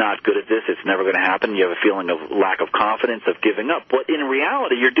I'm not good at this, it's never going to happen, you have a feeling of lack of confidence, of giving up. But in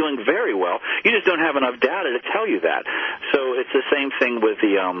reality, you're doing very well. You just don't have enough data to tell you that. So it's the same thing with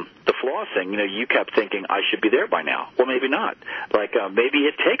the flossing. You kept thinking, I should be there by now. Well, maybe not. Like, maybe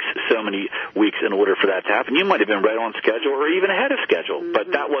it takes so many weeks in order for that to happen. You might have been right on schedule or even ahead of schedule, but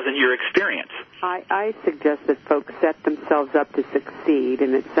that wasn't your experience. I suggest that folks set themselves up to succeed,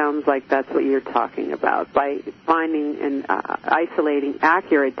 and it sounds like that's what you're talking about. By finding and isolating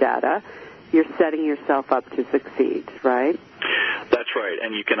accurate data, you're setting yourself up to succeed, right? That's right.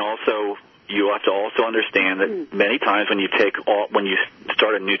 And you have to also understand that many times when you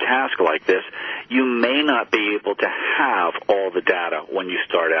start a new task like this, you may not be able to have all the data when you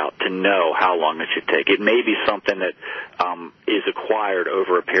start out to know how long it should take. It may be something that is acquired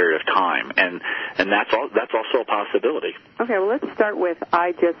over a period of time, and that's also a possibility. Okay, well, let's start with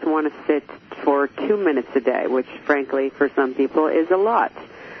I just want to sit for 2 minutes a day, which, frankly, for some people is a lot.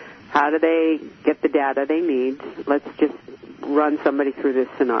 How do they get the data they need? Let's just run somebody through this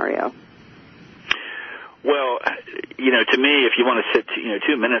scenario. Well, to me, if you want to sit,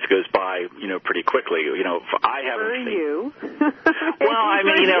 2 minutes goes by, pretty quickly. I haven't seen. You. Well, I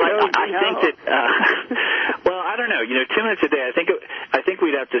mean, I think that. Well, I don't know. 2 minutes a day. I think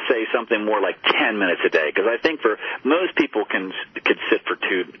we'd have to say something more like 10 minutes a day, because I think for most people could sit for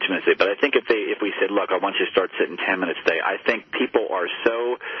 2 minutes a day. But I think if we said, look, I want you to start sitting 10 minutes a day, I think people are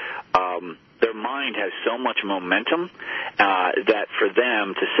so. Their mind has so much momentum that for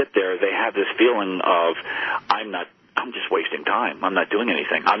them to sit there, they have this feeling of, I'm just wasting time. I'm not doing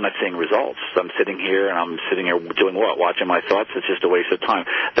anything. I'm not seeing results. I'm sitting here, and I'm sitting here doing what? Watching my thoughts? It's just a waste of time.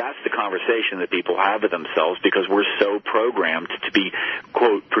 That's the conversation that people have with themselves because we're so programmed to be,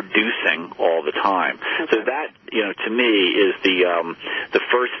 quote, producing all the time. So that, to me, is the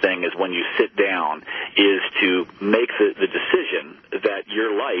first thing is when you sit down is to make the decision that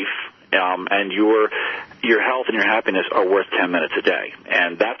your life and your health and your happiness are worth 10 minutes a day.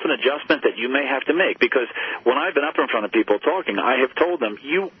 And that's an adjustment that you may have to make, because when I've been up in front of people talking, I have told them,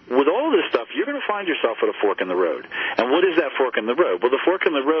 with all this stuff, you're going to find yourself at a fork in the road. And what is that fork in the road? Well, the fork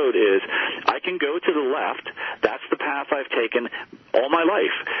in the road is I can go to the left. That's the path I've taken all my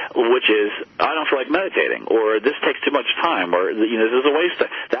life, which is I don't feel like meditating, or this takes too much time, or this is a waste of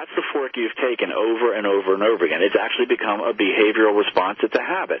time. That's the fork you've taken over and over and over again. It's actually become a behavioral response. It's a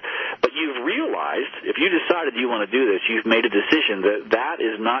habit. But you've realized, if you decided you want to do this, you've made a decision that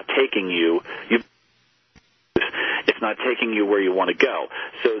is not taking you. It's not taking you where you want to go.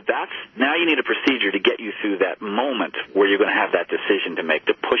 So now you need a procedure to get you through that moment where you're going to have that decision to make,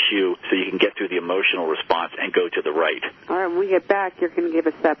 to push you so you can get through the emotional response and go to the right. All right, when we get back, you're going to give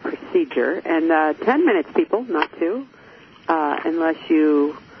us that procedure. And 10 minutes, people, not 2, unless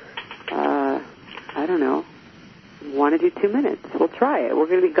you, I don't know, want to do 2 minutes. We'll try it. We're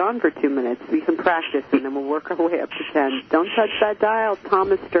going to be gone for 2 minutes. We can practice, and then we'll work our way up to 10. Don't touch that dial.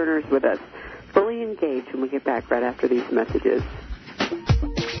 Thomas Sterner's with us. Fully engaged when we get back right after these messages.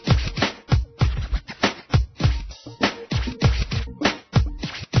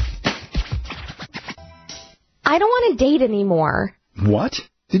 I don't want to date anymore. What?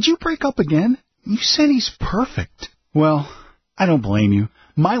 Did you break up again? You said he's perfect. Well, I don't blame you.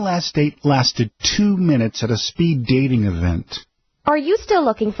 My last date lasted 2 minutes at a speed dating event. Are you still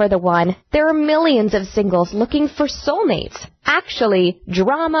looking for the one? There are millions of singles looking for soulmates. Actually,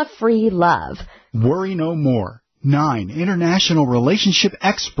 drama-free love. Worry no more. 9 international relationship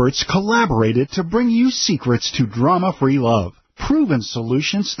experts collaborated to bring you secrets to drama-free love. Proven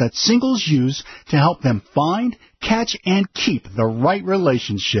solutions that singles use to help them find, catch, and keep the right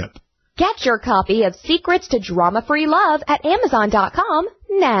relationship. Get your copy of Secrets to Drama-Free Love at Amazon.com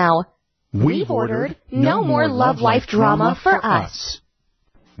now. We've ordered no more love life drama for us.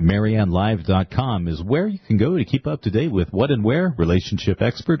 MarianneLive.com is where you can go to keep up to date with what and where relationship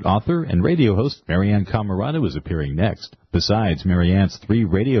expert, author, and radio host Marianne Camarado is appearing next. Besides Marianne's 3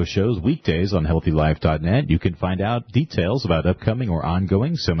 radio shows weekdays on HealthyLife.net, you can find out details about upcoming or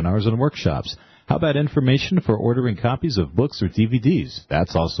ongoing seminars and workshops. How about information for ordering copies of books or DVDs?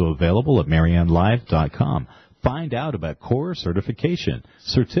 That's also available at MarianneLive.com. Find out about CORE certification,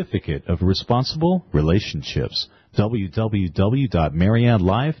 Certificate of Responsible Relationships.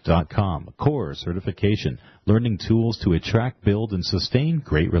 www.mariannelive.com. CORE certification, learning tools to attract, build, and sustain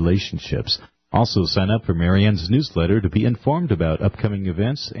great relationships. Also sign up for Marianne's newsletter to be informed about upcoming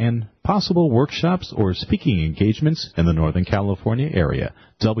events and possible workshops or speaking engagements in the Northern California area.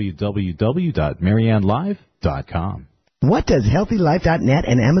 www.mariannelive.com. What does HealthyLife.net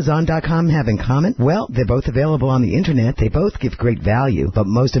and Amazon.com have in common? Well, they're both available on the Internet. They both give great value. But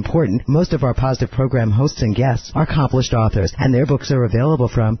most important, most of our positive program hosts and guests are accomplished authors, and their books are available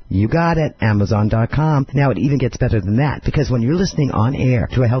from, you got it, Amazon.com. Now, it even gets better than that, because when you're listening on air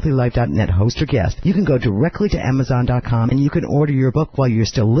to a HealthyLife.net host or guest, you can go directly to Amazon.com and you can order your book while you're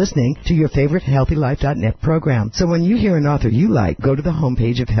still listening to your favorite HealthyLife.net program. So when you hear an author you like, go to the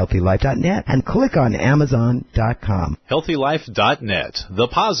homepage of HealthyLife.net and click on Amazon.com. HealthyLife.net, the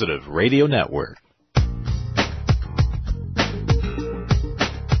positive radio network.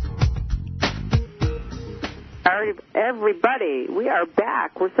 Everybody, we are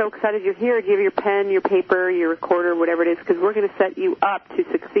back. We're so excited you're here. Do you have your pen, your paper, your recorder, whatever it is, because we're going to set you up to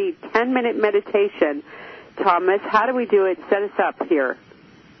succeed. 10-minute meditation. Thomas, how do we do it? Set us up here.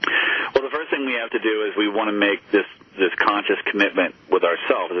 Well, the first thing we have to do is we want to make this conscious commitment with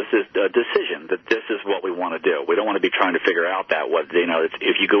ourselves. This is a decision that this is what we want to do. We don't want to be trying to figure out that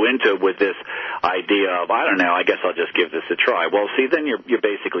if you go into it with this idea of, I don't know, I guess I'll just give this a try. Well, see, then you're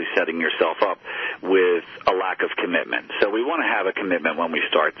basically setting yourself up with a lack of commitment. So we want to have a commitment when we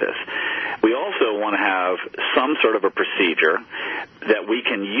start this. We also want to have some sort of a procedure that we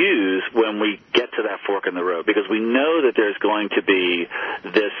can use when we get to that fork in the road, because we know that there's going to be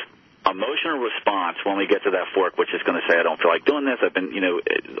this emotional response when we get to that fork, which is going to say, I don't feel like doing this. I've been,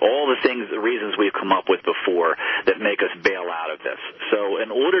 all the reasons we've come up with before that make us bail out of this. So in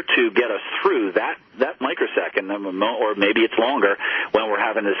order to get us through that microsecond, or maybe it's longer, when we're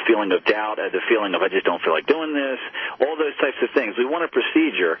having this feeling of doubt, the feeling of I just don't feel like doing this, all those types of things, we want a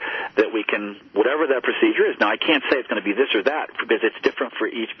procedure that we can, whatever that procedure is. Now, I can't say it's going to be this or that because it's different for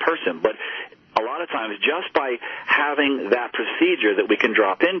each person, but a lot of times, just by having that procedure that we can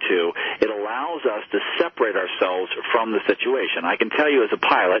drop into, it allows us to separate ourselves from the situation. I can tell you as a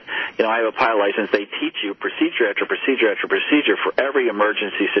pilot, I have a pilot license, they teach you procedure after procedure after procedure for every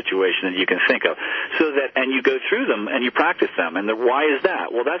emergency situation that you can think of. And you go through them and you practice them. And why is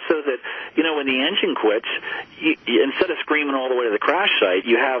that? Well, that's so that, when the engine quits, instead of screaming all the way to the crash site,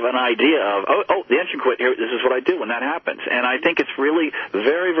 you have an idea of, the engine quit, here, this is what I do when that happens. And I think it's really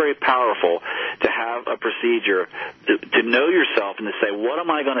very, very powerful to have a procedure to know yourself and to say, what am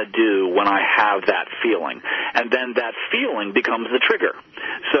I going to do when I have that feeling? And then that feeling becomes the trigger.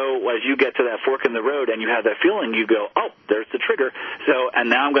 So as you get to that fork in the road and you have that feeling, you go, there's the trigger. And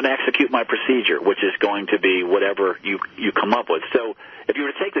now I'm going to execute my procedure, which is going to be whatever you come up with. So if you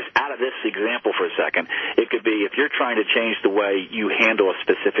were to take this out of this example for a second, it could be if you're trying to change the way you handle a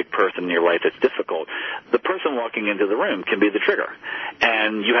specific person in your life that's difficult, the person walking into the room can be the trigger.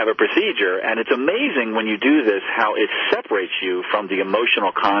 And you have a procedure, and it's amazing when you do this how it separates you from the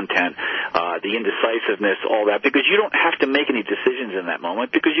emotional content, the indecisiveness, all that, because you don't have to make any decisions in that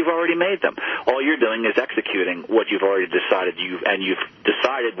moment because you've already made them. All you're doing is executing what you've already decided, and you've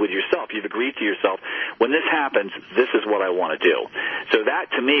decided with yourself. You've agreed to yourself, when this happens, this is what I want to do. So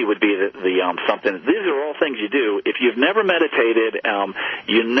that, to me, would be something. These are all things you do. If you've never meditated,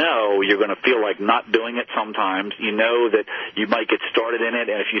 you're going to feel like not doing it sometimes. You know that you might get started in it,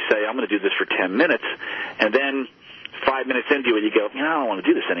 and if you say, I'm going to do this for 10 minutes, and then 5 minutes into it, you go, I don't want to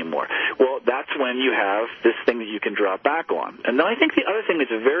do this anymore. Well, that's when you have this thing that you can drop back on. And then I think the other thing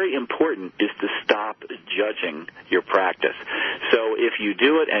that's very important is to stop judging your practice. So if you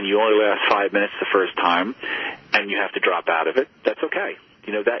do it and you only last 5 minutes the first time and you have to drop out of it, that's okay.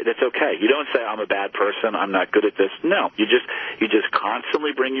 That's okay. You don't say, I'm a bad person, I'm not good at this. No, you just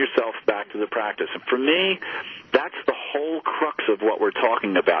constantly bring yourself back to the practice. And for me, that's the whole crux of what we're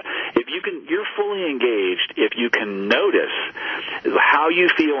talking about. You're fully engaged if you can notice how you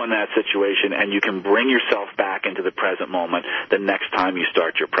feel in that situation, and you can bring yourself back into the present moment the next time you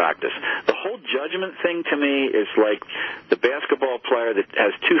start your practice. The whole judgment thing to me is like the basketball player that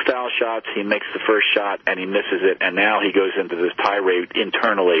has 2 foul shots, he makes the first shot and he misses it, and now he goes into this tirade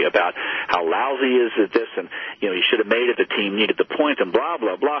internally about how lousy he is at this, and he should have made it, the team needed the point, and blah,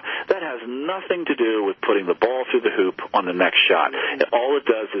 blah, blah. That has nothing to do with putting the ball through the hoop on the next shot. All it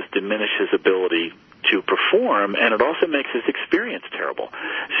does is diminish his ability to perform, and it also makes his experience terrible.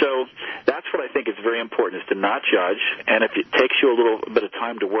 So that's what I think is very important, is to not judge, and if it takes you a little bit of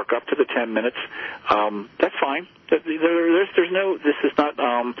time to work up to the 10 minutes, that's fine. We're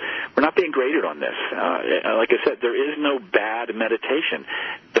not being graded on this. Like I said, there is no bad meditation.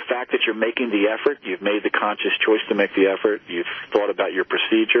 The fact that you're making the effort, you've made the conscious choice to make the effort, you've thought about your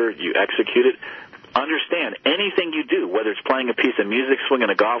procedure, you execute it. Understand, anything you do, whether it's playing a piece of music, swinging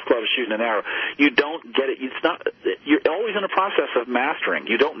a golf club, shooting an arrow, you don't get it. You're always in a process of mastering.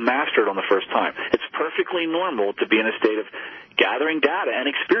 You don't master it on the first time. It's perfectly normal to be in a state of gathering data and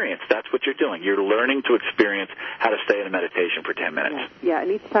experience. That's what you're doing. You're learning to experience how to stay in a meditation for 10 minutes. Yeah,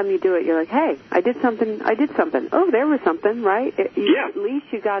 and each time you do it, you're like, hey, I did something. Oh, there was something, right? At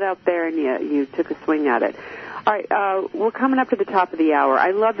least you got out there and you took a swing at it. All right, we're coming up to the top of the hour.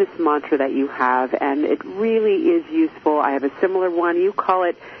 I love this mantra that you have, and it really is useful. I have a similar one. You call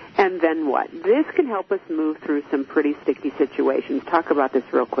it, and then what? This can help us move through some pretty sticky situations. Talk about this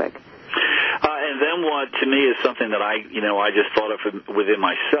real quick. And then what, to me, is something that I just thought of within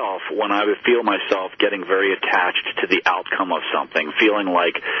myself when I would feel myself getting very attached to the outcome of something, feeling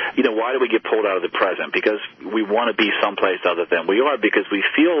like, why do we get pulled out of the present? Because we want to be someplace other than we are, because we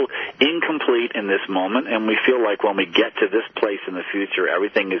feel incomplete in this moment, and we feel like when we get to this place in the future,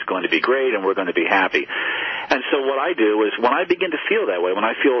 everything is going to be great and we're going to be happy. And so what I do is when I begin to feel that way, when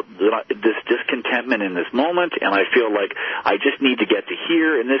I feel this discontentment in this moment, and I feel like I just need to get to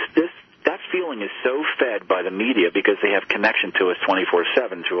here, and that feeling is so fed by the media because they have connection to us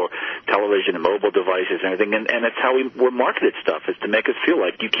 24/7 through television and mobile devices and everything, and it's how we're marketed stuff, is to make us feel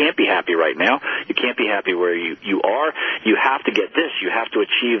like you can't be happy right now, you can't be happy where you are, you have to get this, you have to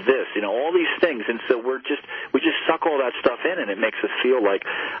achieve this, all these things, and so we just suck all that stuff in, and it makes us feel like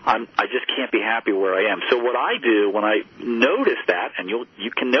I just can't be happy where I am. So what I do when I notice that, and you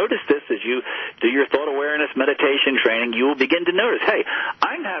can notice this as you do your thought awareness meditation training, you will begin to notice, hey,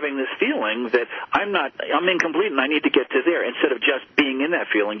 I'm having this feeling that I'm incomplete and I need to get to there. Instead of just being in that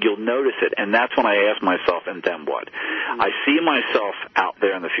feeling, you'll notice it. And that's when I ask myself, and then what? I see myself out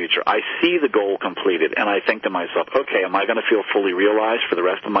there in the future. I see the goal completed, and I think to myself, okay, am I going to feel fully realized for the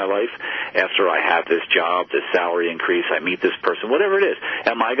rest of my life after I have this job, this salary increase, I meet this person, whatever it is?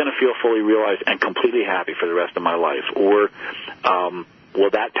 Am I going to feel fully realized and completely happy for the rest of my life? Or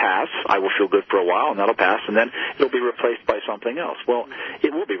will that pass? I will feel good for a while, and that'll pass, and then it'll be replaced by something else. Well,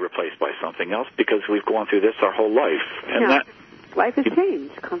 it will be replaced by something else because we've gone through this our whole life. And life is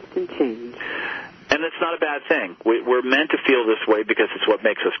change, constant change. And it's not a bad thing. We're meant to feel this way because it's what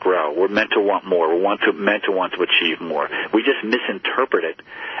makes us grow. We're meant to want more. We're meant to want to achieve more. We just misinterpret it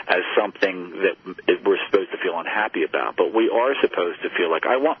as something that we're supposed to feel unhappy about. But we are supposed to feel like,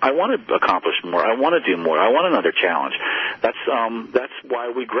 I want to accomplish more. I want to do more. I want another challenge. That's why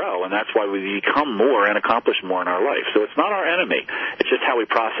we grow, and that's why we become more and accomplish more in our life. So it's not our enemy. It's just how we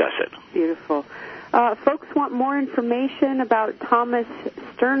process it. Beautiful. Folks want more information about Thomas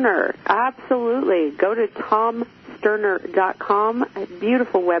Sterner. Absolutely. Go to tomsterner.com. A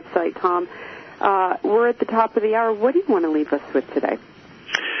beautiful website, Tom. We're at the top of the hour. What do you want to leave us with today?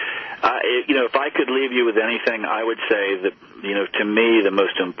 If I could leave you with anything, I would say that, to me, the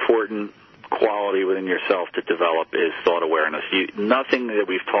most important quality within yourself to develop is thought awareness. Nothing that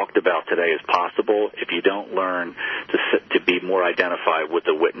we've talked about today is possible if you don't learn to be more identified with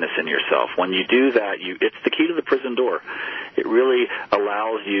the witness in yourself. When you do that, it's the key to the prison door. It really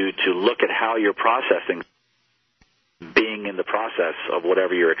allows you to look at how you're processing being in the process of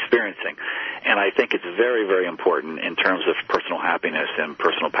whatever you're experiencing. And I think it's very, very important in terms of personal happiness and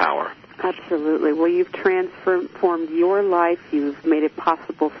personal power. Absolutely. Well, you've transformed your life. You've made it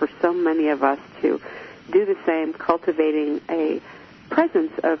possible for so many of us to do the same, cultivating a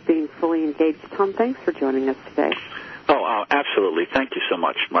presence of being fully engaged. Tom, thanks for joining us today. Oh, absolutely. Thank you so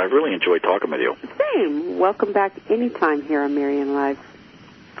much. I really enjoyed talking with you. Same. Welcome back anytime here on Marianne Live.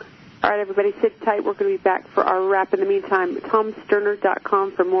 All right, everybody, sit tight. We're going to be back for our wrap. In the meantime,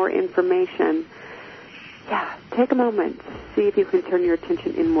 tomsterner.com for more information. Yeah, take a moment. See if you can turn your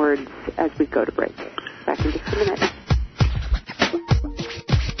attention inwards as we go to break. Back in just a minute.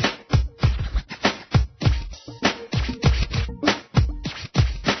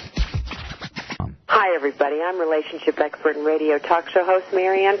 everybody. I'm relationship expert and radio talk show host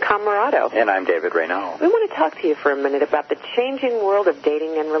Marianne Camarado. And I'm David Reynal. We want to talk to you for a minute about the changing world of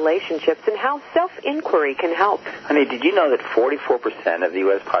dating and relationships and how self-inquiry can help. Honey, did you know that 44% of the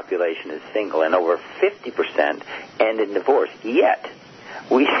U.S. population is single and over 50% end in divorce? Yet,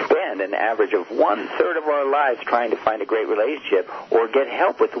 we spend an average of one-third of our lives trying to find a great relationship or get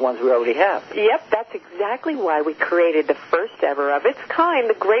help with the ones we already have. Yep, that's exactly why we created the first ever of its kind,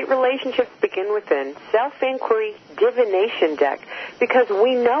 the Great Relationships Begin Within Self-Inquiry Divination Deck, because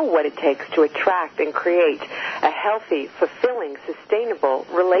we know what it takes to attract and create a healthy, fulfilling, sustainable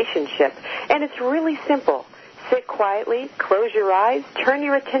relationship. And it's really simple. Sit quietly, close your eyes, turn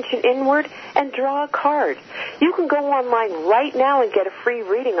your attention inward, and draw a card. You can go online right now and get a free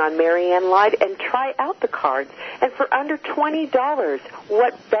reading on Marianne Live and try out the cards. And for under $20,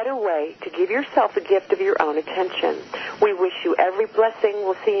 what better way to give yourself a gift of your own attention? We wish you every blessing.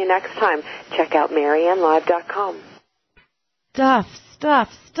 We'll see you next time. Check out MarianneLive.com.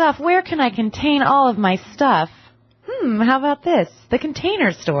 Stuff. Where can I contain all of my stuff? How about this? The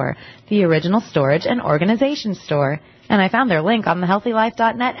Container Store, the original storage and organization store. And I found their link on the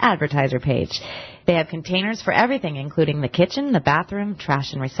HealthyLife.net advertiser page. They have containers for everything, including the kitchen, the bathroom,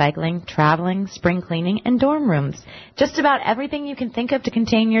 trash and recycling, traveling, spring cleaning, and dorm rooms. Just about everything you can think of to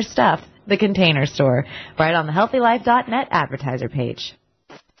contain your stuff. The Container Store, right on the HealthyLife.net advertiser page.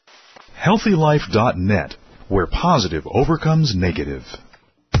 HealthyLife.net, where positive overcomes negative.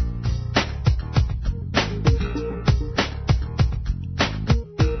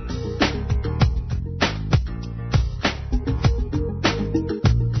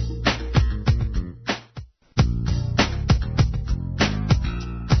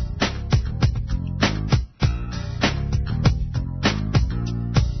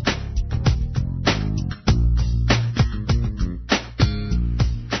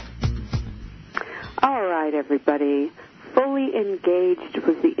 Everybody, fully engaged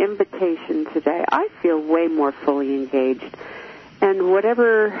was the invitation today. I feel way more fully engaged. And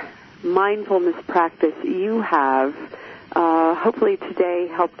whatever mindfulness practice you have, hopefully today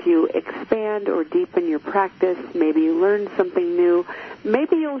helped you expand or deepen your practice. Maybe you learned something new.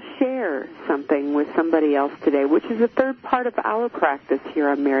 Maybe you'll share something with somebody else today, which is a third part of our practice here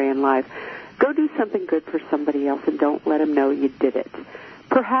on Marianne Live. Go do something good for somebody else and don't let them know you did it.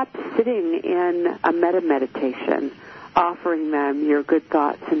 Perhaps sitting in a meditation, offering them your good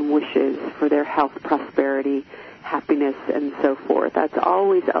thoughts and wishes for their health, prosperity, happiness, and so forth. That's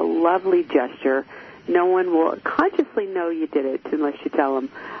always a lovely gesture. No one will consciously know you did it unless you tell them.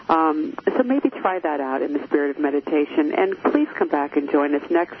 So maybe try that out in the spirit of meditation. And please come back and join us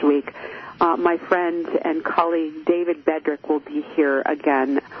next week. My friend and colleague David Bedrick will be here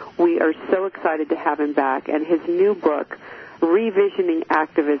again. We are so excited to have him back. And his new book, Revisioning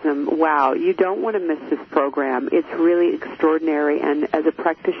Activism, wow, you don't want to miss this program. It's really extraordinary, and as a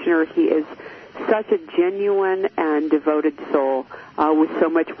practitioner, he is such a genuine and devoted soul with so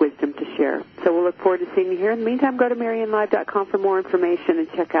much wisdom to share. So we'll look forward to seeing you here. In the meantime, go to MarianneLive.com for more information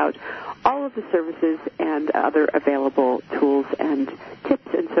and check out all of the services and other available tools and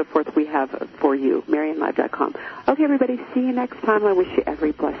tips and so forth we have for you, MarianneLive.com. Okay, everybody, see you next time. I wish you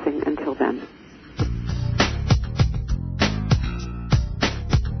every blessing. Until then.